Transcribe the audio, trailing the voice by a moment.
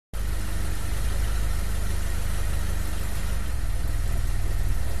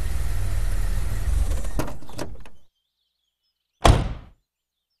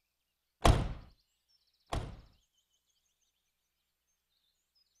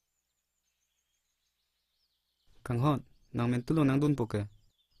kang hon nang men tulo nang dun po ke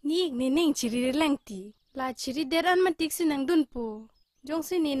ni neneng chiri lang ti la chiri deran matik si nang dun po jong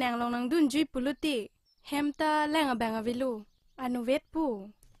si ni nang long nang dun jui puluti hem ta lang abang avilu anu vet po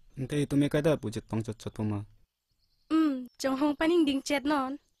nte itu me kada pu jet pang chot chot po ma jong hong paning ding chet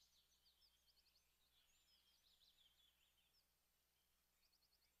non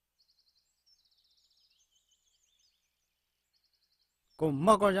ko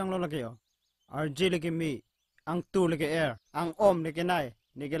ma ko jang lo la ke yo ar ji le ke mi ang tu le ke air ang om le ke nai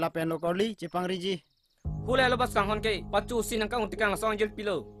ni ke la pen lo ko li chi pang ri ji hule lo bas kang hon ke pachu sin kang tikang la song jil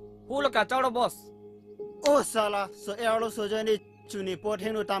pilo hule ka chawro boss o sala so air lo so jani chuni pot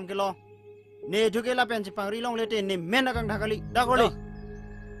hen no tam ke lo ne ju ke la pen chi pang ri long le te ni men na kang dhakali da ko li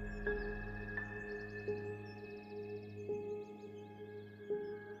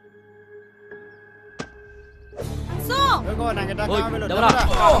so ko nang ke da oi ka me lo da da bra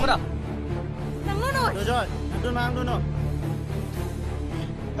kamu dah nang lo noi do joy dun mang dun no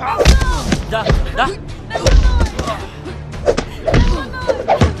dah dah nang lo noi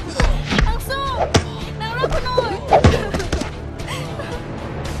ang so nang lo ko noi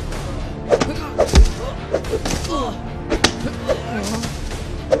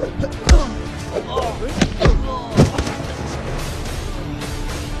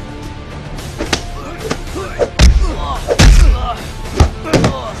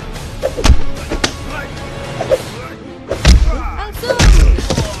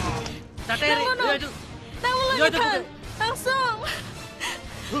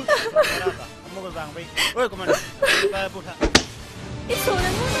oi ko man ba pu tha Iso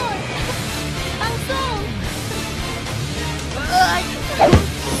nang lo noi ang so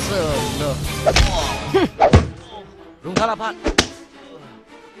selo rung kala pat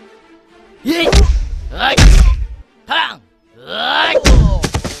ye ai thang ai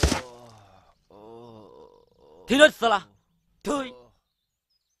Tinut salah Tui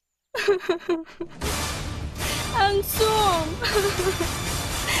ang sung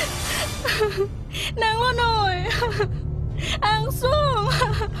nang lo noi ang sung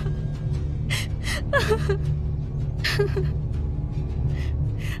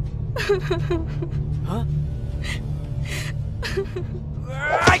hả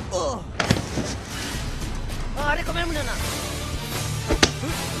đây có mấy mình nè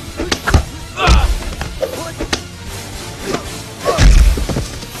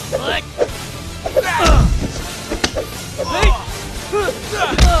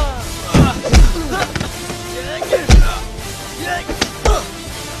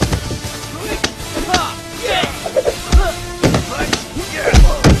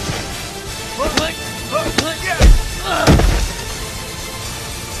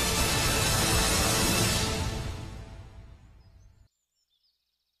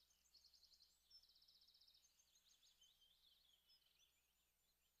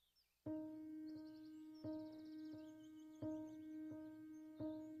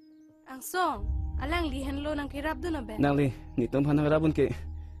ang song alang lihan lo nang kirap do na ben nangli ni tom hanang rabun ke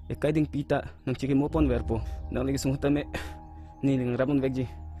ekai ding pita nang chiki mopon verpo nangli sung tame ni ling rabun vegji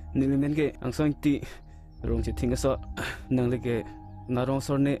ni men ke ang song ti rong chi thinga so nangli ke narong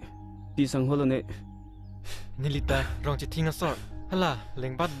sorne pi sang holo ne nilita rong chi thinga so hala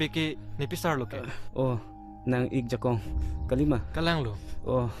lengbat beke nepisar loke o nang ik jakong kalima kalang lo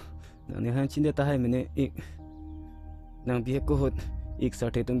o nang ni han chinde ta hai mene ik nang bihe ko hot ik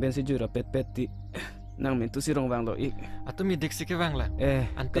sarte tum ben si jura pet pet ti nang men tu si rong wang lo ik atumi diksi ke wangla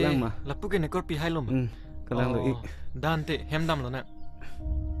ante kalang ma lapuke ne korpi hailom kalang lo ik dante hemdam lo na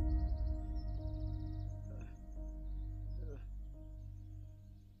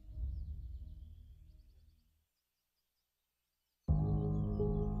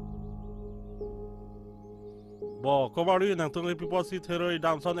Bo komari nang tung pipo si theroi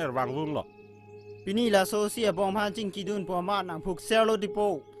damson wang vung lo pini la so si bom han ching ki dun po ma nang phuk sel lo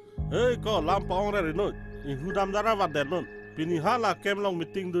dipo hey ko lam paong re no in hu dam dara wat den non pini hala kem long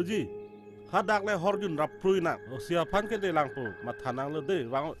meeting do ji hadak le horjun rap prui na o sia phan ke de lang po ma thanang lo de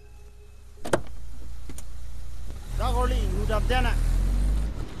wang da ko li hu dam dana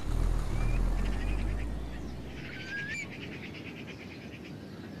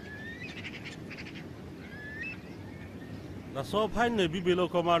na so phan ne bibelo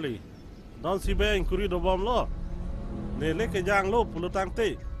komari don si be in kuri do bom lo ne le ke jang lo pulo tang te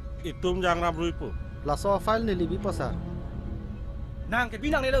itum jang rap rui po la so file ni libi pasar nàng cái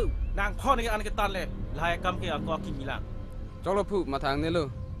pin nàng này đâu nàng kho này ăn cái tan lẹ lại cầm cái có kim mi lang cholo phu mathang ne lo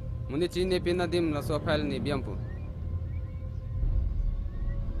muni chi ne pin na dim la so file ni biam pu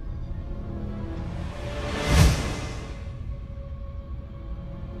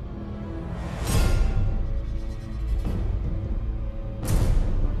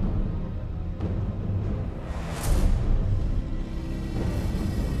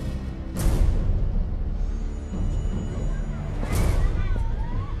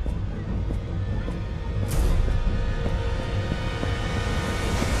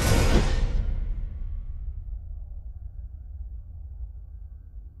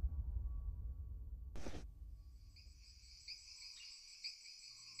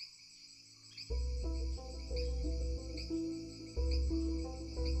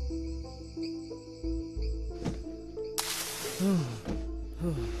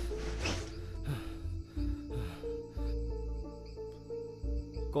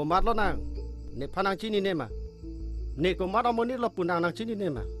mat lo nang. Ne panang chini ne ma. Ne ko mat amoni lo punang nang chini ne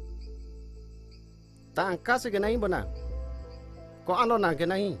ma. Tang kas ke nai bonang. Ko an lo nang ke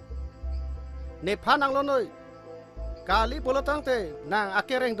nai. Ne panang lo noi. Kali polo tang te nang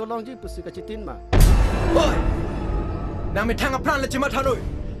akereng dolong ji pusi ka chitin ma. Oi! Nang mi thang apran le chima thanoi.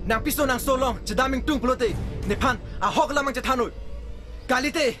 Nang piso nang so long chadaming tung plote. Ne pan a hok lamang cha thanoi.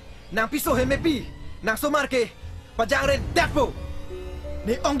 Kali te nang piso he me pi. Nang so mar ke pajang ren dakpo.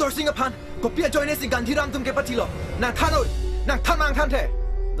 Ne ong dor sing apan ko pia join ne sing gan thiram tum ke patilo. Nang thanoi. Nang thamang tham the.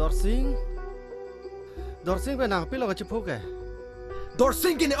 Dorsing. Dorsing be nang pilo ka chipuk ke. Dor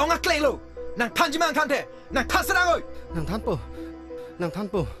sing ki ne ong a kleng lo. Nang than jimang tham the. Nang than sarang oi. Nang than po. Nang than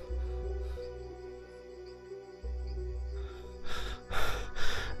po.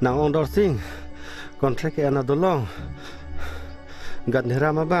 Nang ong dorsing. Kontrak ke ana dolong. Gat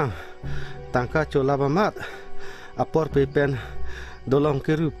nirama bang. Tangka chola bamat. Apor pepen dolong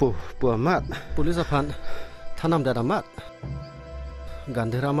kiru pu amat. Pulis apan tanam dadamat.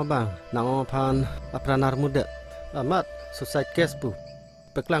 Gandhirama bang. Nang ong apan apranar muda. Amat suicide case pu.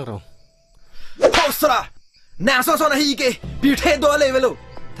 Peklang rong. Hosra! Nang so na hi ke bir the do le velo.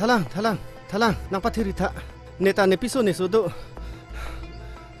 Thalang. Nang pathirita. Neta ne piso ne sudo.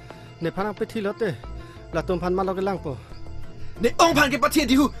 Ne panang pethilote. Latum pan malok lang po. Ne ong pan ke pathian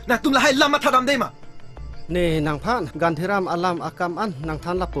di hu na tum la hai lam ma thadam de ma. Ne nang pan Gandhiram alam akam an nang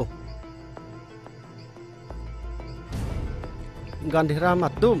than lapo. Gandhiram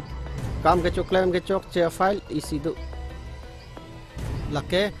atum kam ke choklem ke chok che file isidu.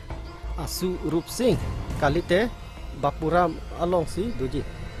 Lake asu rup sing kalite bapuram along si duji.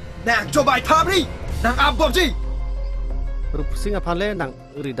 Nang jobai thamri. Nang abob ji. Rup sing apale nang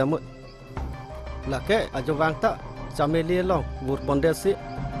ridamut. Lake ajowang ta chameli long bur bondesi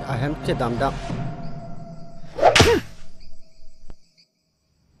ahem che damdam.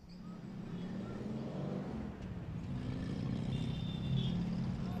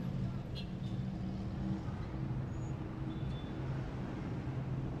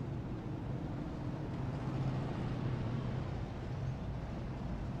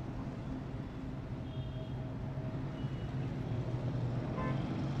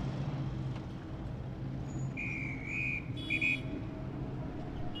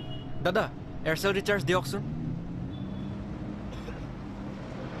 Dada, aircell recharge dioksun.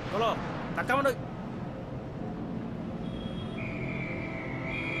 Kalau tak kamu nak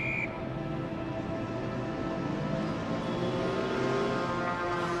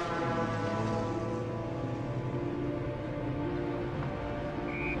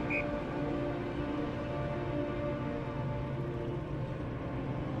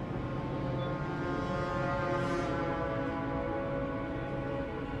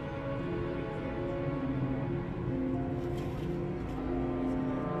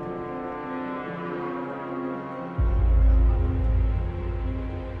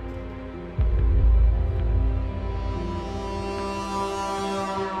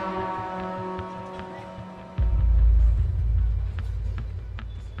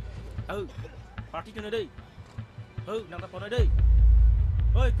party tu nanti. Nang tak pun nanti.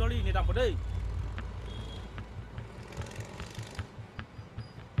 Kali ni tak pun nanti.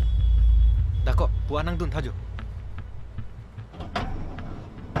 Dako, puan nang dun thajo.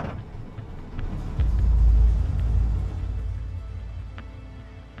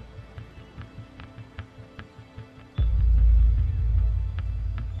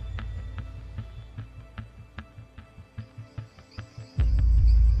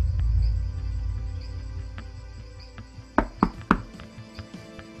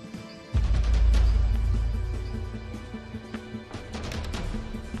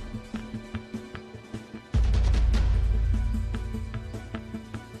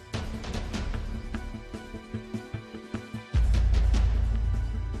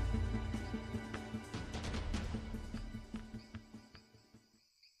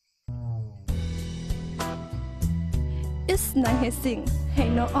 Is nang hesing, hey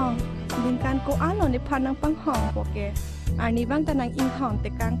no ong, lingkan ko ano ni panang panghong poke. Ani bang tanang inghong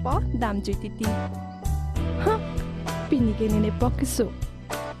te kang po dam jui titi. Ha, pinigay ni poke su.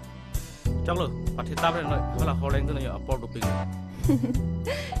 Trong lo, party tak pun nanti. Kalau orang tu ni apor tu ping.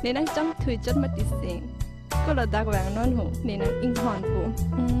 Ni nang chong thui chot ma ti sing. Ko lo dak wang non hu, ni nang inghong ko.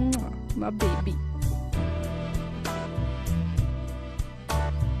 Ma baby.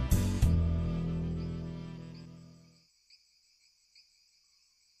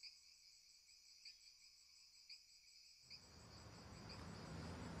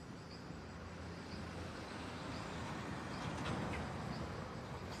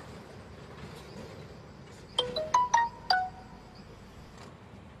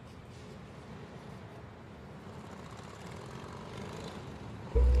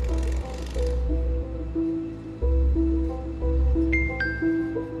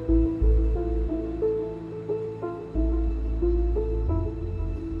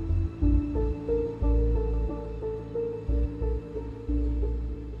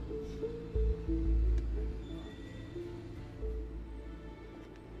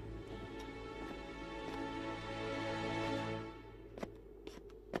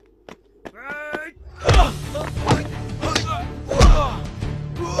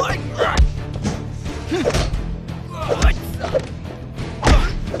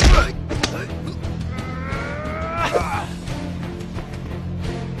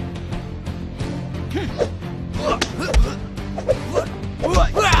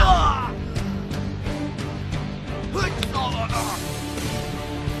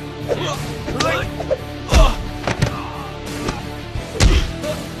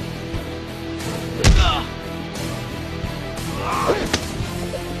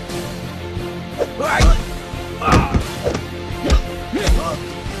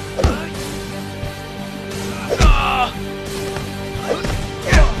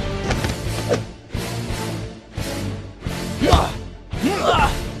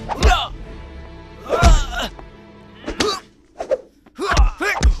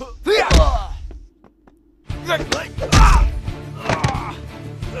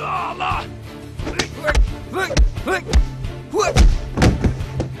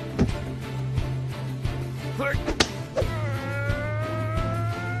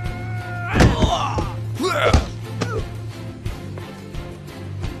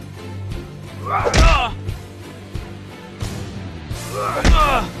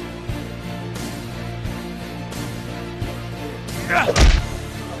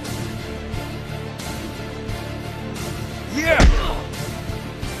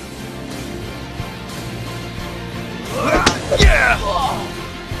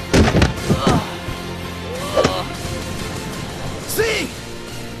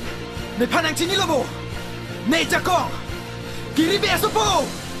 ในพนังชินิลโบในJakong Karbiสุโป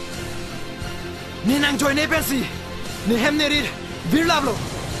นี่นางจอยในเป็นสิในเฮมเนริดวิลลาบโล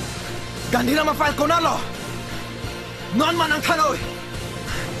กันที่เรามาไฟล์คนนั้นหรอนอนมานางท่านโอย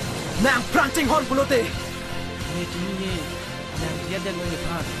นางพรางจิงฮอนปุโรเตนี่จริงนี่นางเทียดเดินลงในพ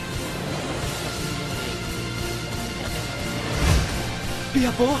าน เปีย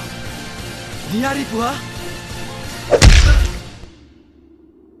โปดิอาริปัว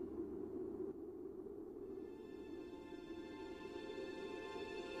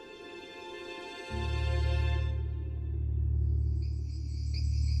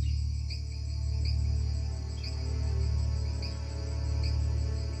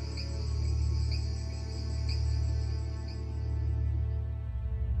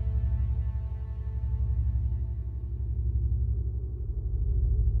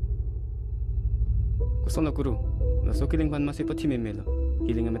Sono guru, na so kiling pan masih pati memelo.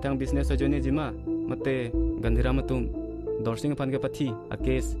 Kiling amatang business aja ni jima, mate gandira matum, dorsing pan ke pati, a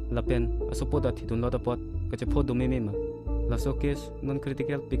case lapen, a sopoda ti dun loda pot, kace pot do memema. La so case non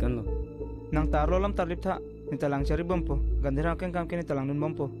critical pikan lo. Nang tarlo lam tarlip tha, ni talang cari bompo, gandira ken kam kini talang nun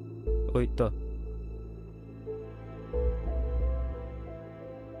bompo. Oi to.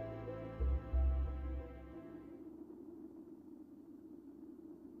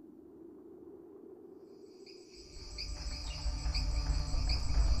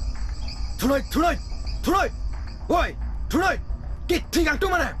 Tonight, oi, tonight, kit tinggang tu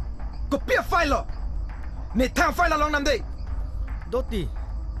mana? Kau pia file lo, ni tang file long nam day. Doti,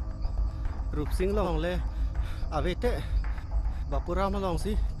 rup sing long le, avete, bapura malong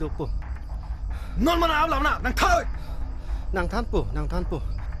si, dopo. Non mana awlam na, nang thoi. Nang tanpo,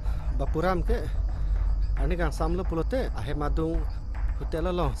 bapuram ke, ani kang samlo pulote, ahe madung,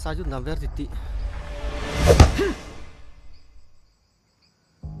 hotel long, sajut nam verditi.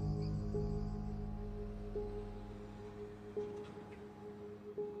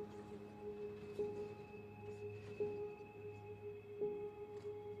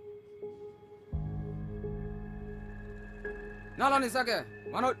 Nalon isake,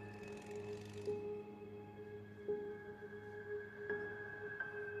 manut.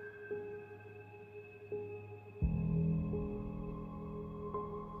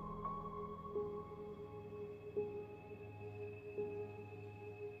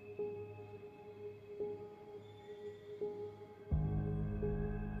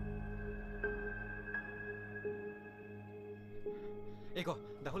 Ego,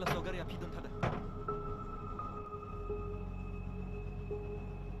 dahulu sogar ya pidon tada.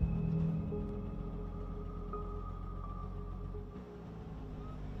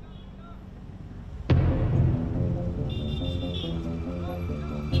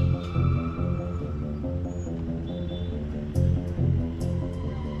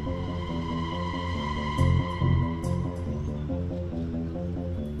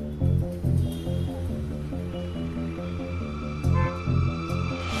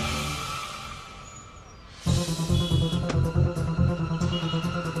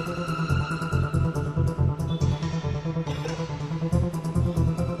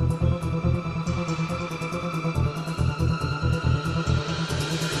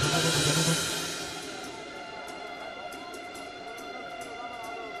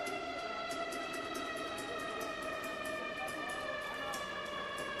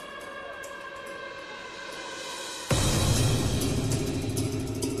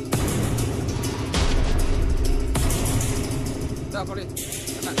 dah kau ni.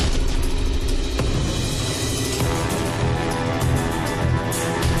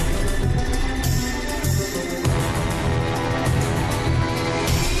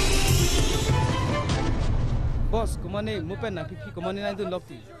 Bos, kumane mupen na kiki kumane na itu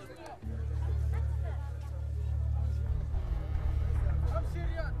lokti.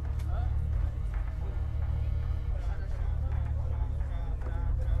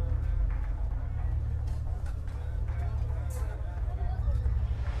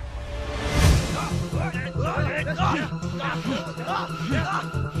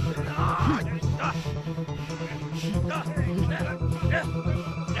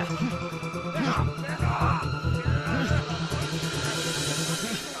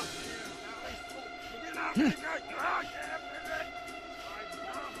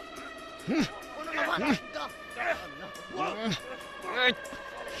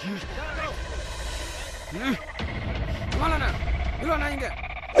 Mana nak? Dulu nak ingat.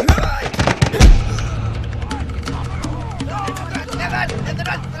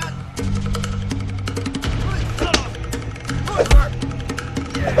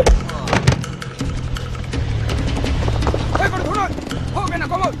 Hei, kau turun. Hok kena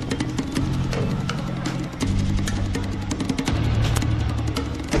kau.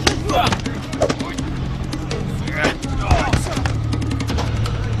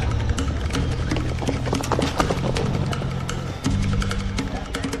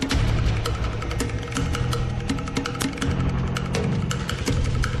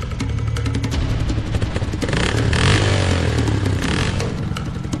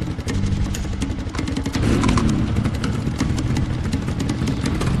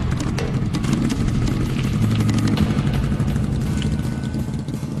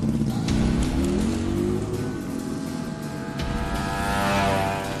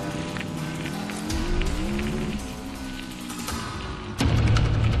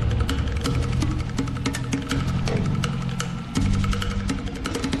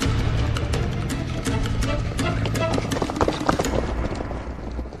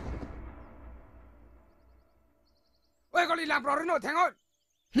 Lang Florino, tengok.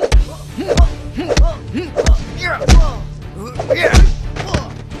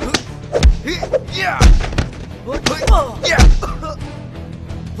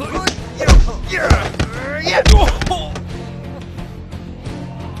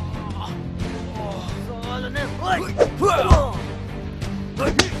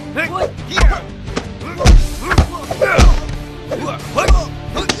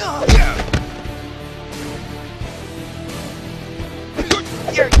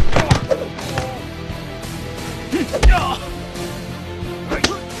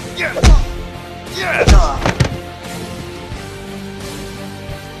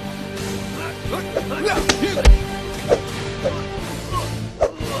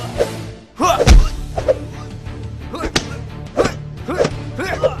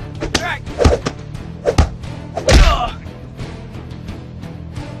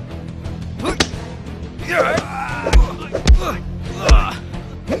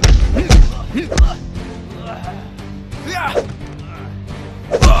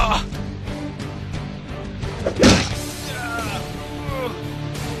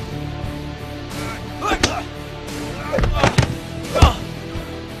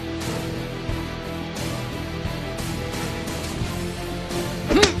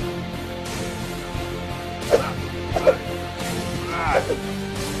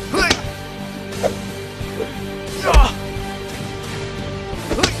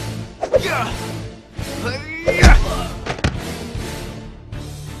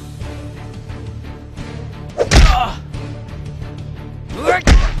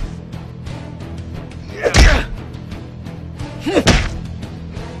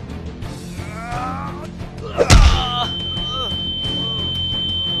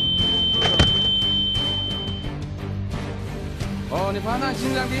 Oh, ni mana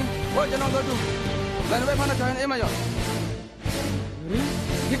sini lagi? Oh, jangan kau tu. Lain baik mana cahaya emang yo.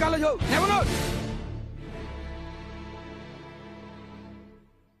 Kita kalau yo, ni mana?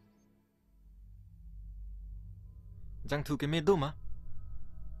 Jangan tu ke medo mah.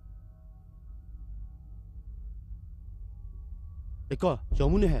 Eko,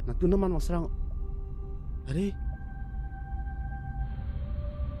 jauh ni nak tu nama masrang. Hari.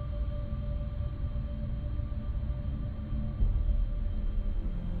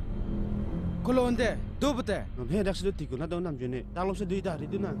 Kalau anda, dua betul. Hei, dah sudah tiga, nak tahu nam jenis. Dalam sedih dah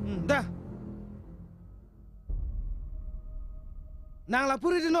itu nak. Dah. Nang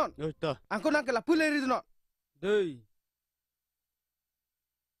lapur itu non. Oh, dah. Angko nang ke lapur itu non. Doi.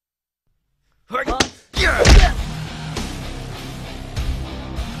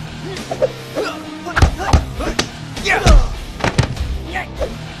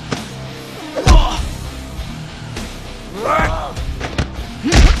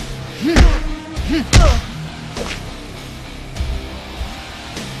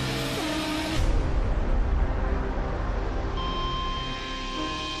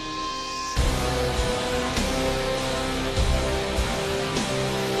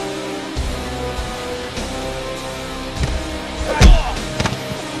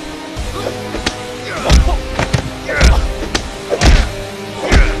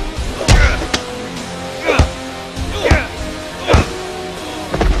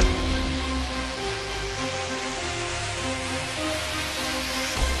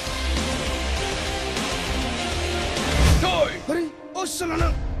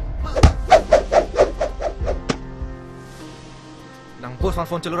 nang bos fan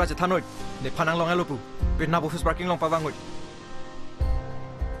phone celura je thanoi ne phanang long alopu pe na office parking long pawangoi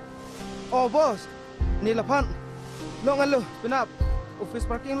Oh bos, ni lapan. Long alo, pinap. Office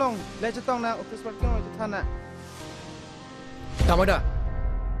parking long. Le cetong na office parking long je thana. damai dah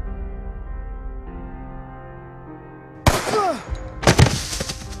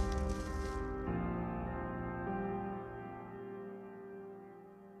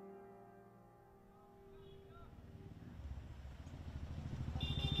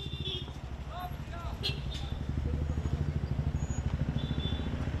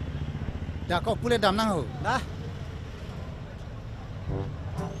Jakong pule dam nang ho. Dah.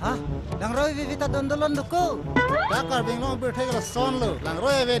 Ha? Lang roi vi vita don dolon duko. Da Karbi long ber thai la son lo. Lang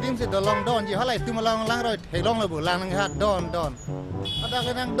roi ve dim se dolong don ji halai tu malong lang roi thai long lo bu lang nang ha don. Ada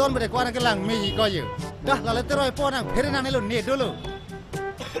ke nang don ber kwa nang ke lang mi ko yu. Dah la le te roi po nang phere nang ne lo ne do lo.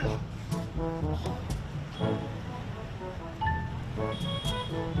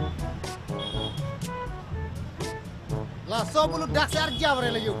 La so bulu dak se arja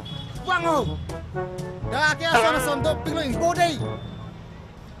bre le yu. Wango. Dah ke asana sondok pinglo ing bodai.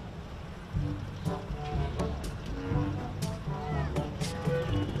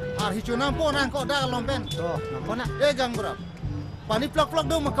 Arhicu nampo nang kau dah lompen. Toh, nampo nak. Gang berap. Pani plak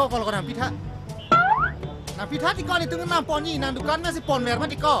do makau kalau kau nang pitha. Nang pitha ti kau ni tunggu nampo ni nang dukan masih pon mer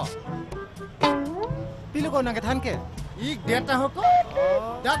mati kau. Pilu kau nang kethan ke? Ik data ho ko.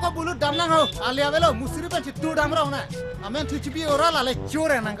 Dah kau bulu dam nang ho. Alia velo musiri pen citu dam rau na. Amen tu cibi oral ale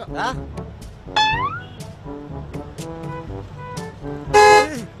cure nang kau. Ah.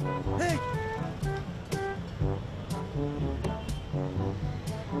 Hey.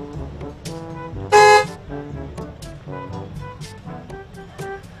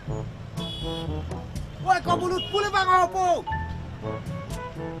 Woi kau bulut pule bang apa?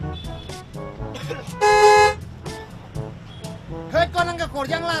 Hei kau nang kau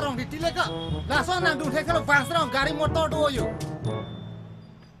yang larang di tile kau. Langsung nang dun hei kalau bang serang gari motor do you.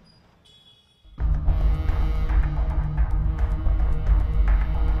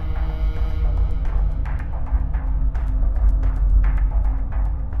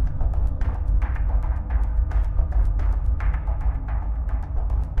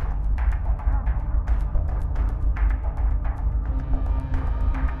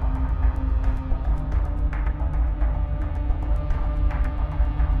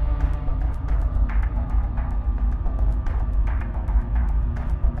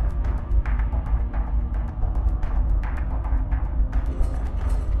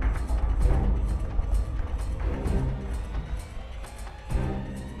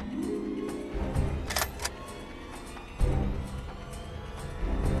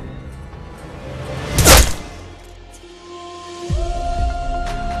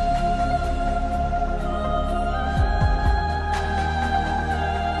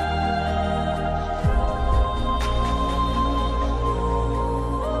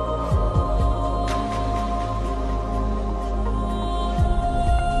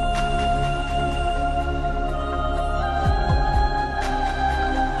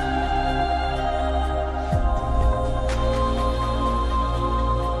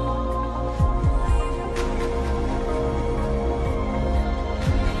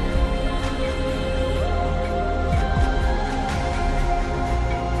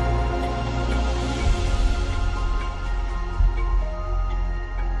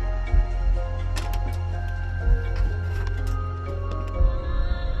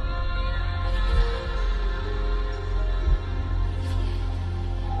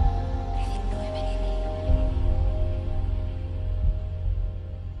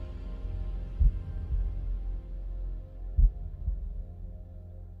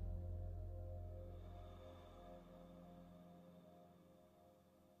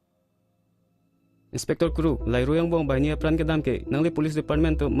 Inspektor Kuru, lai royang bong bai ni apran ke dam ke nang le police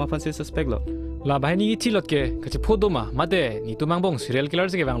department to ma fanse suspect lo. La bai ni tilot ke kache photo ma made ni tu mangbong serial killer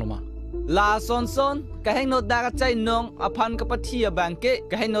se ke bang lo ma. La son ka heng not da ka chai nong aphan ka pathi bang ke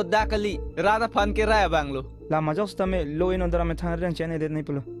ka heng not da ka li ra da phan ke ra bang lo. La majok stame lo in ondara me thang rang chene det nei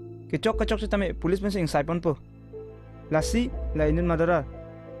pulo. Ke chok ka chok stame police men sing sai pon po. La si la inun madara.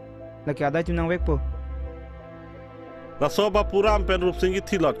 La ke adai tunang wek po. La soba puram pen rup singi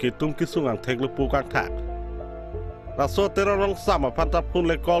thilot ki tum ki sungang thek lu pu kang thak. La so tero rong sama pantap pun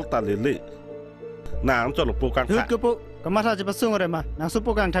le kol ta le le. Nang cho lu pu kang thak. Ke po kamata je pasung ore ma. Nang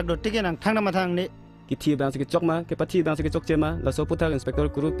supo kang thak do tike nang thang na ma thang ni. Ki thi bang se ke chok ma ke pathi bang se ke chok che ma la so puthak Inspector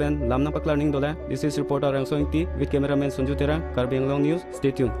Kuru pen lam na paklar ning dole. This is reporter Rang Soing Ti with cameraman Sunju Terang, Karbi Long News.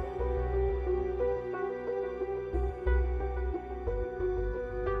 Stay tuned.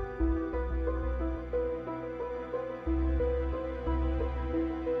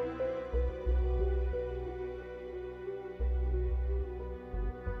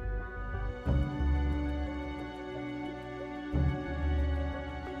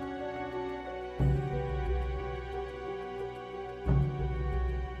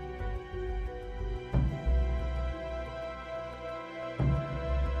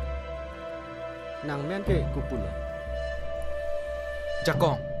 Nang men ke kupula.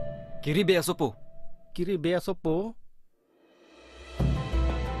 Jakong, kiri be asopo. Kiri be asopo.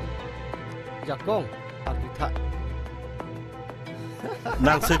 Jakong, artita.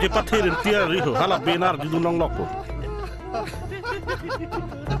 Nang se ke pathi rin tia ri ho hala benar di dunong lok po.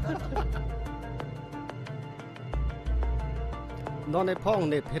 Non e phong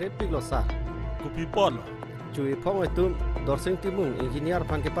ne pheret piglosa. Kupi pon. Chui phong e tum dorsing timung engineer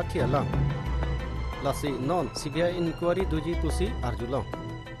pan ke pathi alang. Lasi non CBI inquiry duji pusi arjulong.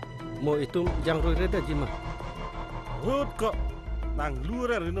 Mo itum jang roi reda jima. Hut ko nang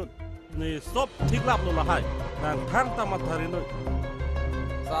lure rinut. Ni sop thik lap lo la hai. Nang thang ta ma tharinut.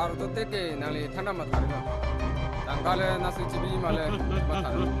 Sar to teke nali thanda ma tharino. Tangkale nasi chibi male ma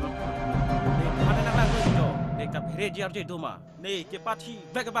tharino. Ni thanda nang nang lo ni ka phre ji ar je do ma. Ni ke pathi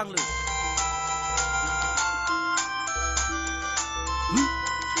bek bang lo.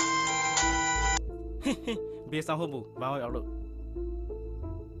 Besang ho bu ba oi alo.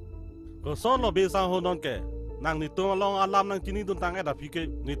 Ko son lo besang ho non ke. Nang ni tu long alam nang chini dun tang ada pike.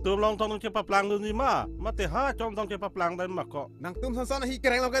 Ni tu long tong che pa plang ni ma. Ma te ha chom tong che pa plang dan ma ko. Nang tum son son hi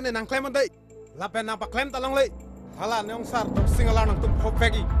kereng lo ke nang klem dei. La pen nang pa klem ta long le. Hala neong sar tok singala nang tum hok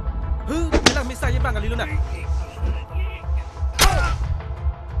pegi. Hu, nang misa ye bang ali lu na.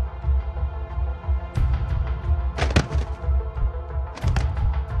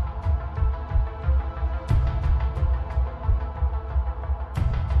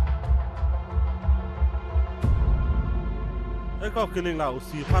 Ko kiling lau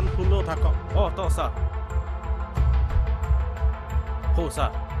si pan pun lo thak ko. Oh to sa. Ho sa.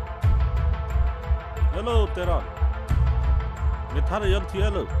 Hello Teron. Me thar yon thi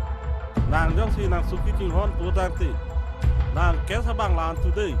hello. Nang jong si nang suki jing hon pu tang ti. Nang ke sa bang lan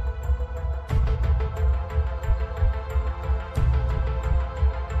today.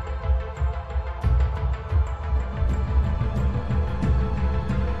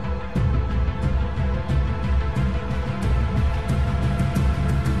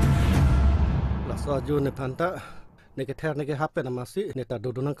 Ju ne phanta ne ke ther ne ke happen amasi ne ta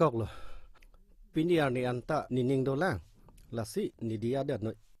do nang kok lo pinia ni anta ni ning do lang lasi ni dia da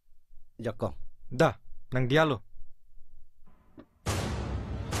no Jakong Da, nang dia lo.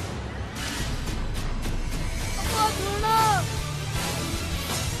 Apa dulu?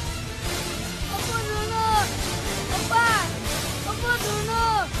 Apa dulu? Apa? Apa dulu?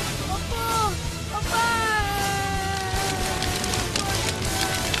 Apa?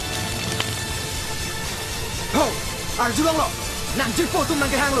 Ho, arjulong lo. Nang ji po tum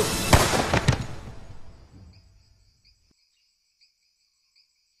nang ke hang lo.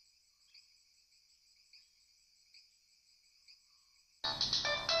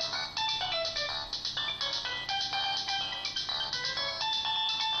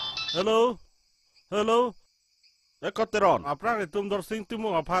 Hello. Hello. Ekoteron. Aprang itum dor sing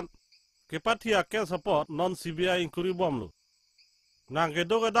timu apan. Ke pathia ke support non CBI inquiry bom lo. Nang ke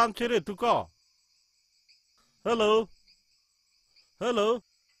do ga dam chere tu ko. Hello. Hello.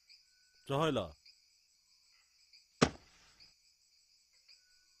 Joy la.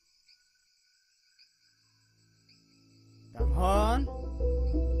 Kang Hon.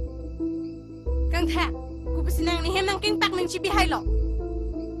 Kang Tha, ku pesenang ni hem nang king tak nang cibi hai lo.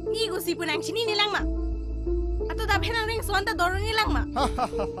 Ni ku si punang chini ni lang ma. Atau dah henang ring suan ta dorong ni lang ma.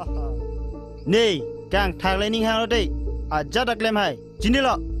 Nei, Kang thak le ning hang lo dei. Aja dak lem hai. Chini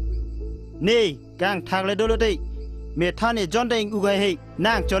lo. นี่กางทางเลยโดโลติเมท่านี่จอนเดงอุกให้น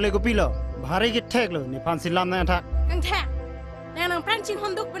างจอเลกุปิโลบาริกิเทกโลนี่พันสิลามนางทัก กังแทกนางพรันชิงฮอ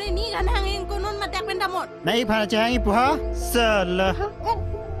นดุกประเดี๋ยวนี้กันนางเองกูนนมาแตกเป็นดำหมด ในพันจะให้ผู้ฮะเสละ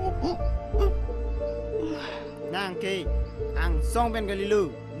นางเกอังซ่องเป็นกะลิลู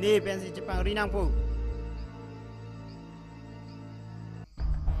นี่เป็นสิจิปังรีนางผู้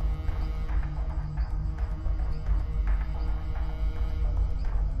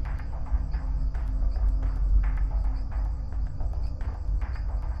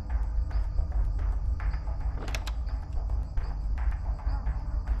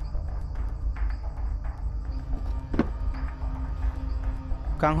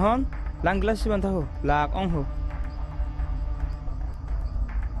Kang Hon, lang gelas si bantahu, lak ong hu.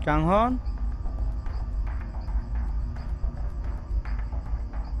 Kang Hon.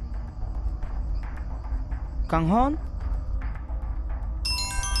 Kang Hon.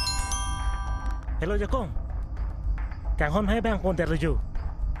 Hello Jakong. Kang Hon hai bang kon terju.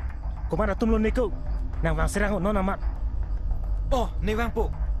 Kumana tum lon niku. Nang wang serang non amat. Oh, ni wang po.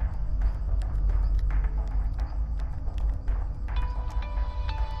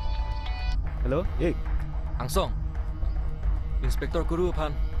 Hello, Angsong. Inspektor Guru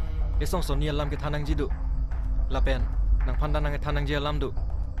Pan. Esong Sonia lam ke tanang jidu. Lapen. Nang pandan nang tanang jia lam du.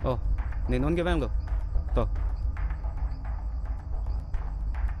 Oh, ni non ke bang lo. To.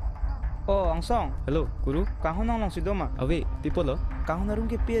 Oh, Angsong. Hello, Guru. Kang Hon nang sidoma. Awe, people lo. Kang Hon narum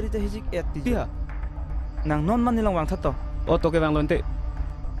ke pier ita hijik et ti. Dia. Nang non man nilang wang thatto. Oh, to ke bang lo ente.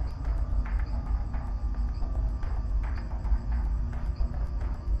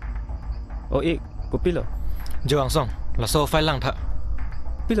 Oh, kupilo. Jo Angsong, la so file lang tha.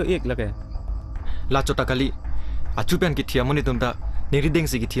 Pilo lage. La chota kali. Achupian ki thia moni tumta neri deng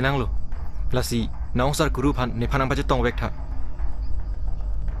si ki thinang lo. La si naong sar Guru Pan ne phanang baje tong wek tha.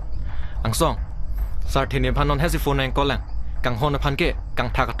 Angsong. Sar thene phanon hesi phone nang kolang. Kang hon phan ke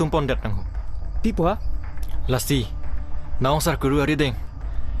kang tha ka tumpon det nang ho. Tipo ha? La si naong sar Guru ari deng.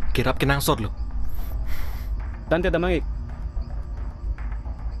 Kirap ke nang sot lo. Tante damang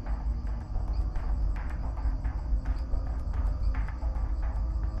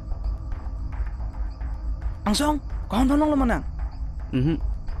Angsong, kau tolong lo manang.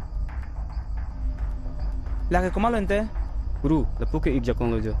 Lagi kemana ente? Guru, lepu ke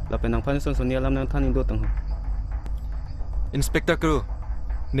Jakong lo jo. Lapen nang panison Sonia lam nang thaning do tang ho. Inspektor Guru,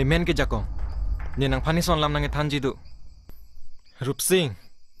 ni men ke Jakong. Ni nang panison lam nang thanji du. Rup Singh,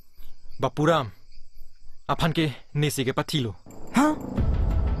 Bapuram, apan ke nisi ke patilo. Hah?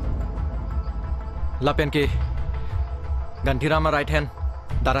 Lapen ke Gantirama right hand,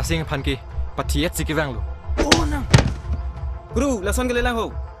 Dara Singh pan ke patiet si ke wang lo. Oh nang. Guru, lason ke lelang ho.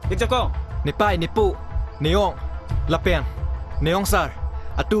 Jakong. Ni pai ni pu, neong, lapen, neong sar,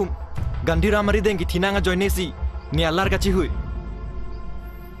 atum, Gandira marideng ki thinanga join nesi, ni alar ka chihui.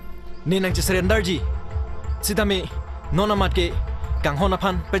 Ni nang surrender ji. Sidami nona mat ke kang hona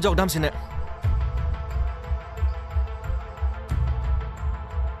phan pe jok dam sine.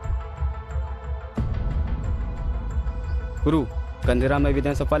 Guru, Gandiram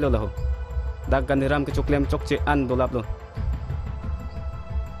evidence file lo ho. Dak Gandiram ke cuklem cokce an dolap lo.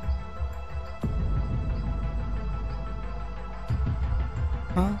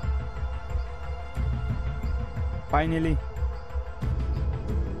 Huh? Finally.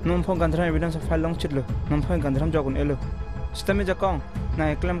 Nom phong Gandiram evidence file long chit lo. Nom phong Gandiram jogun elo. Sistemi Jakong,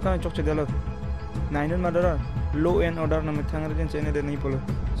 na claim kan cokce delo. Na inun madara law and order na mithang region chene de nahi polo.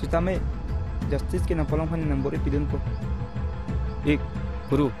 Sistemi justice ke na polong phan number epidun po.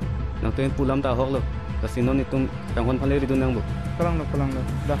 Guru, nang tuin pulam ta hok lo. Kasi non itong kangkon pala rin nang bo. Kalang lo.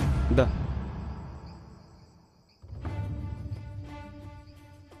 Da.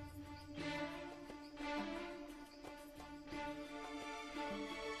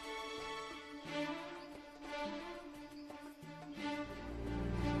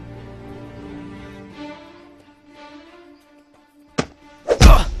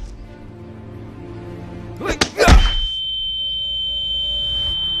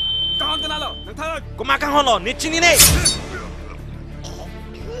 Kau makan holo, ni cini ni.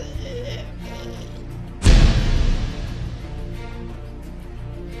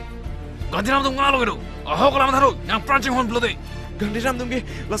 Gantiram tum ngalo gitu. Aho kalam tharu, yang prancing hon blote. Gantiram tum ke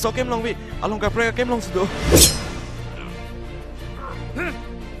la so kem long bi, along ka pre kem long sudo.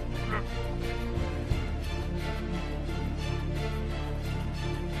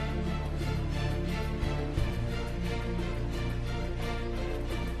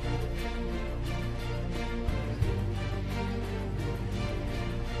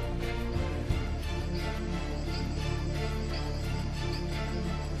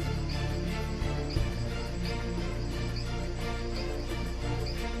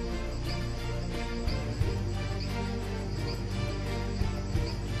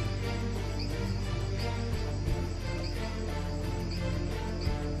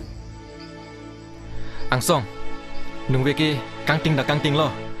 ang song nung ve ke kang ting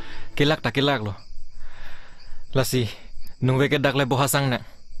lo kelak ta kelak lo lasi nung ve ke dak le boha sang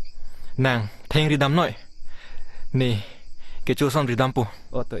nang theng ridam noi ni ke chu son ridam pu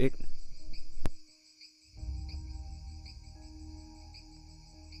o to ik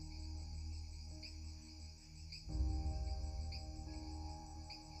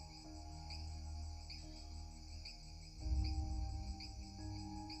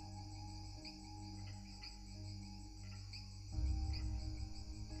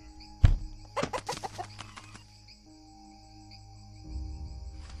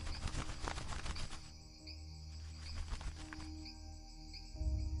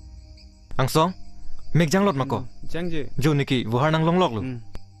ang song mek jang lot mako jang je jo niki wuhar nang long lok lo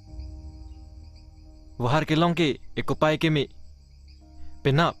wuhar ke long ke ekopai ke mi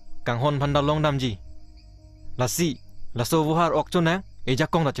penap kang hon phanda long dam ji lasi laso wuhar ok chona e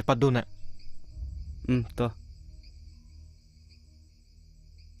jakong da chepat do na to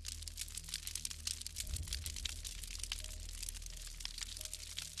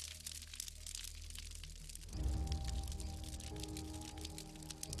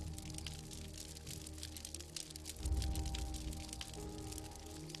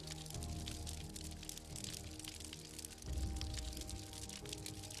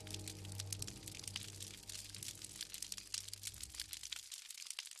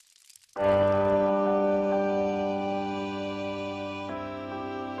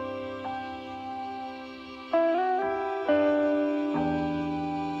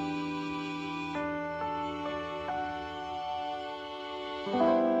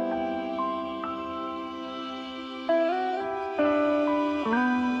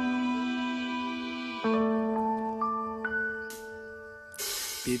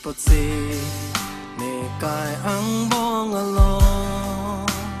People say ne kai ang bong along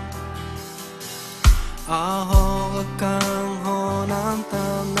a ho kang ho nam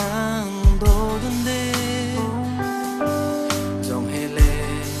tam nang do dun de jong hele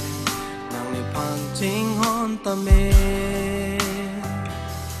nang ni pan ching hon ta me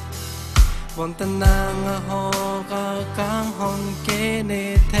bon tan nang a ho ka kang hon ke ne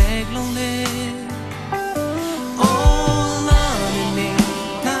thek long le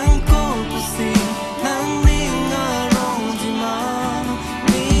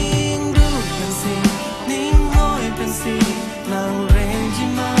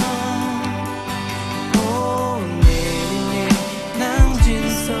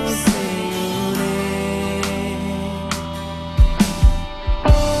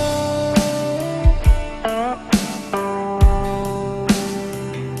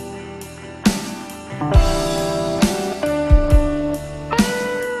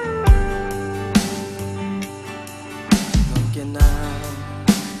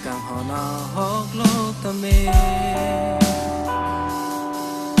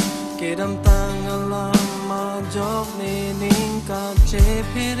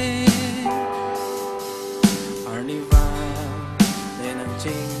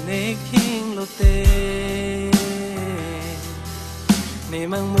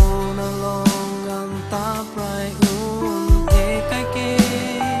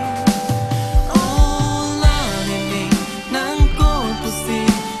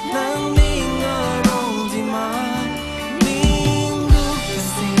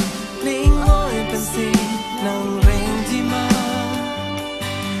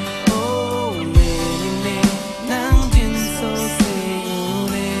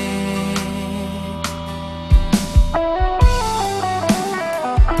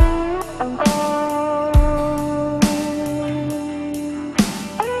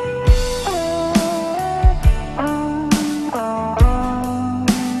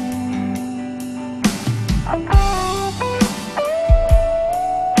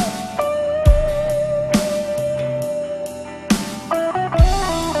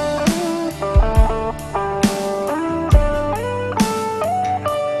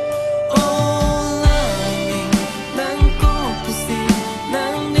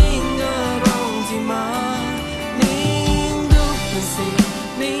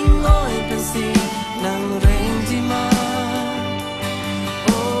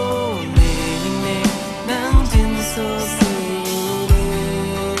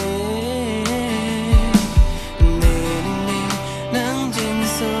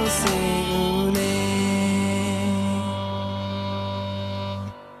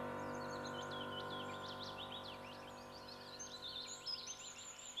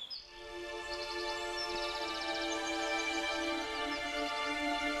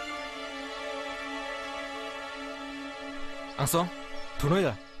ang song tunoi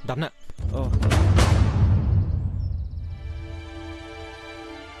da dam na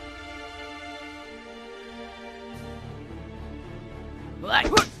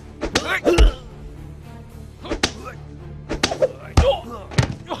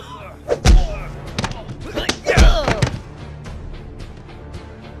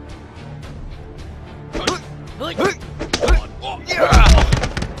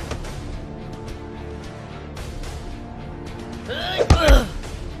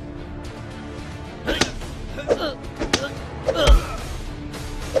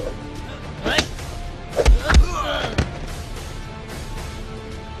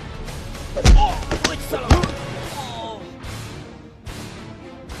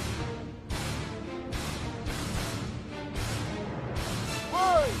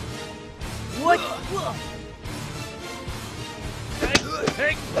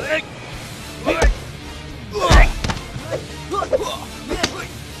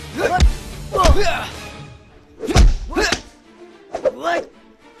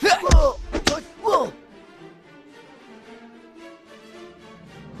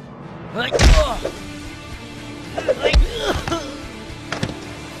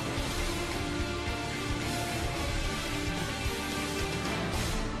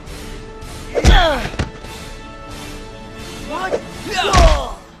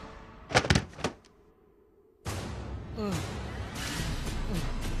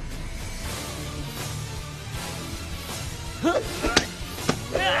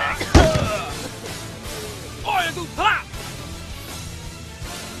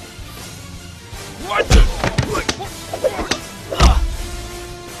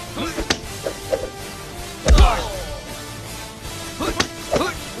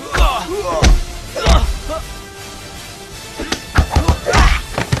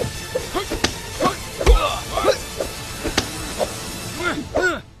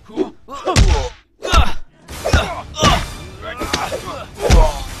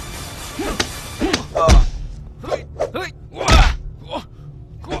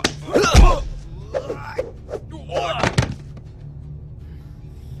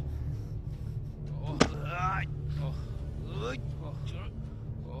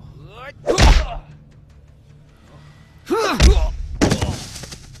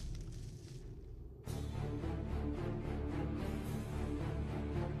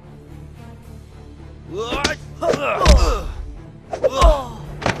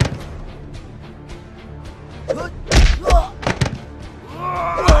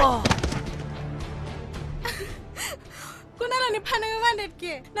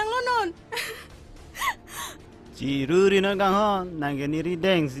chỉ rư nó càng hơn nàng cái ní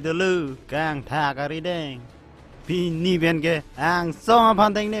đen xí đờ lư càng thà cả đen vì ní bên kia ang song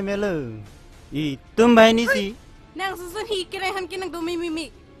phan thanh này mẹ lư ý tụm bay ní xí nàng susun hi cái này hắn cái nàng tụm mi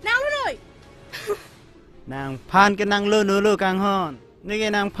nàng luôn rồi nàng phan cái nàng lơ càng hơn ní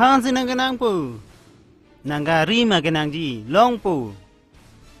cái nàng phan xí nàng cái nàng pu nàng cả ri mà cái nàng gì long pu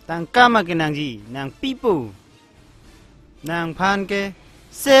tăng cam mà cái nàng gì nàng pi pu nàng phan cái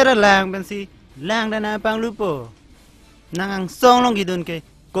xe ra làng bên xí lang dan apang lupo nang song long gidun ke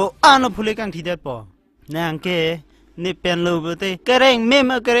ko ano phule kang thidet po nang ke ni pen lu bote kereng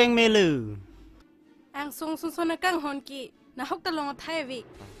me lu ang song na kang hon ki na hok ta long thai vi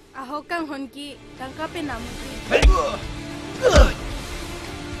a hok kang hon ki kang ka pe nam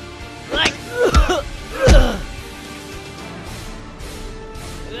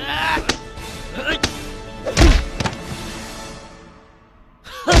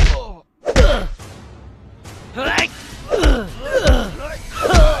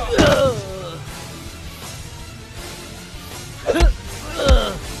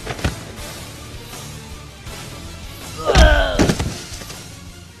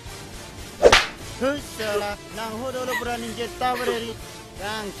Husala nang hodo lo berani jeta bereri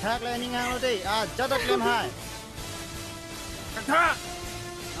kang thak le ning hang lo dei a jadak lem hai kakha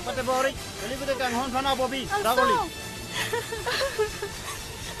apa te bori kali bute kang hon phana bobi dagoli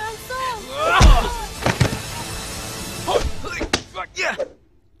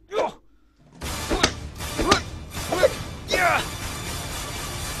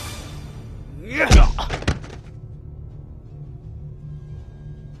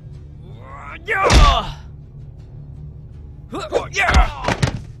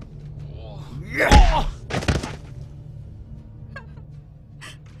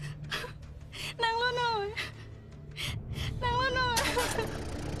nàng luôn rồi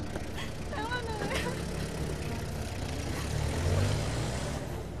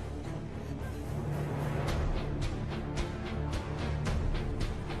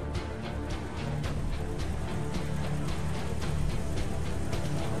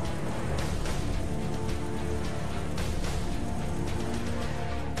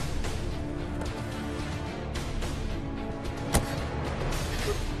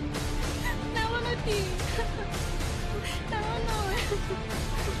ti. Tangan no.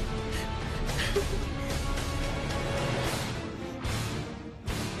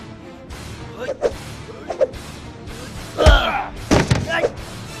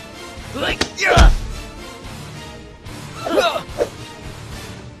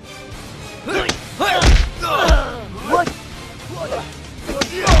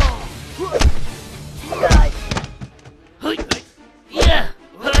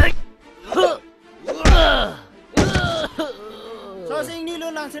 Sao sinh đi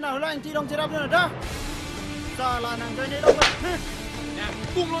luôn làng thế nào anh chỉ đông chế đáp nữa đó. Sao là nàng chơi này đâu mà. Nè,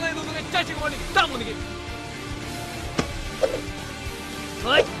 cùng luôn này tôi cái trái chỉ có này, tao muốn cái.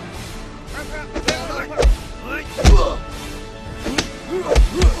 Ơi.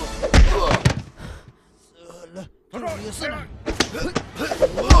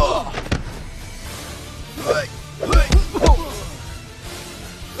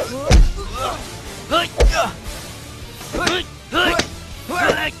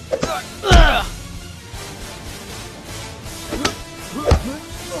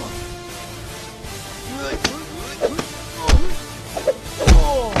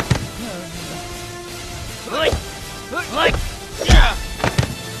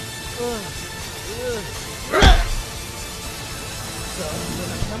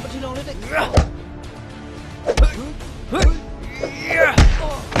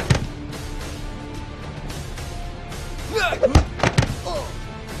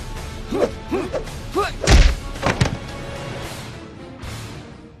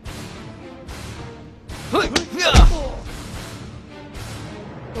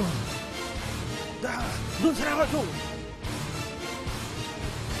 Đừng sẽ ra rồi.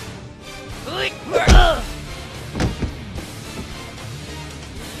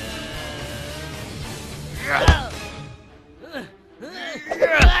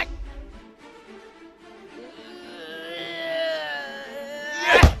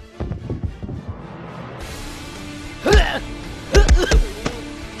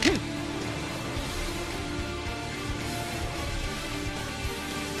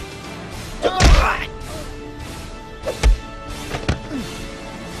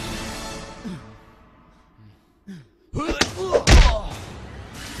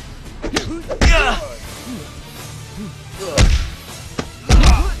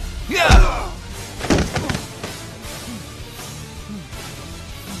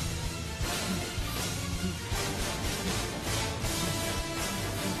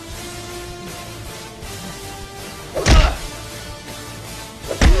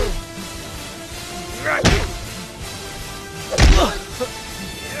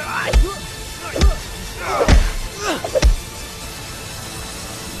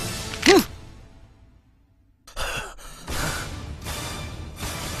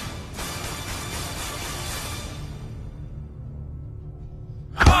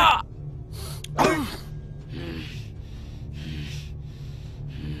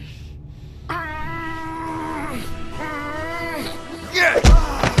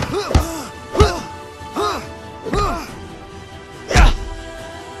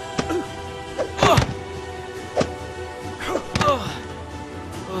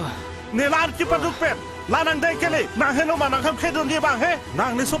 Nelan cepat rupet, lanang day kele, nang hello manang ham kedon dia bang he,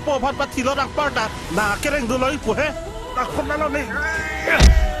 nang ni sopo pat pat tilo nang pardat, na kereng dulu ipu he, nak kon nalo ni.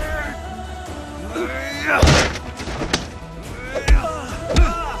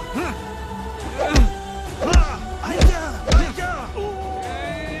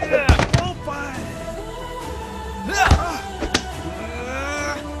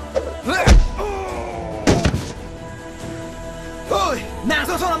 Nang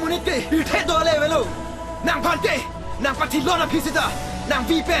so na munit ke tet do le velo nang pan ke nang pati lo na pisita nang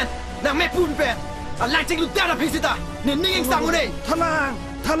vi pen nang me pun pen alang ting lu da na pisita ni ning sang ne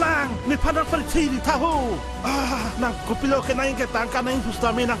Thalang ni panak perci di tahu nang kopi lo ke nang ke tangka nang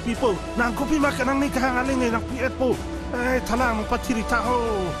justame nang pipo nang kopi makan nang ni kahang aling ni nang piet po thalang pati di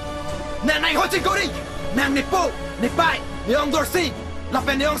tahu nang ho ting ko ri nang ni po ni pai ni ong dor si la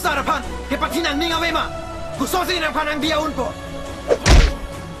pen ni ong sarapan ke pati nang ning ave ma ku so si nang panang dia un po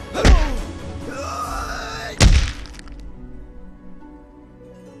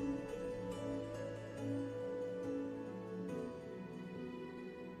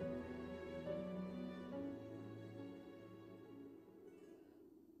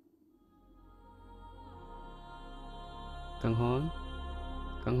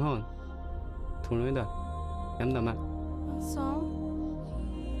Kang Hon, thùng nói đó, em nằm ạ. Sao?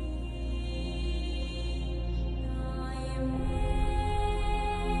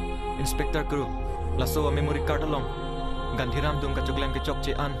 Inspector Kru, laso memory card along. Gandhiram dung ka chuklam ke chok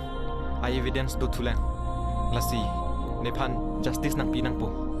che an. ai evidence do tulang. Lasi, nepan justice nang pinang po.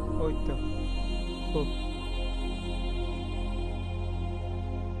 Oh itu. Oh.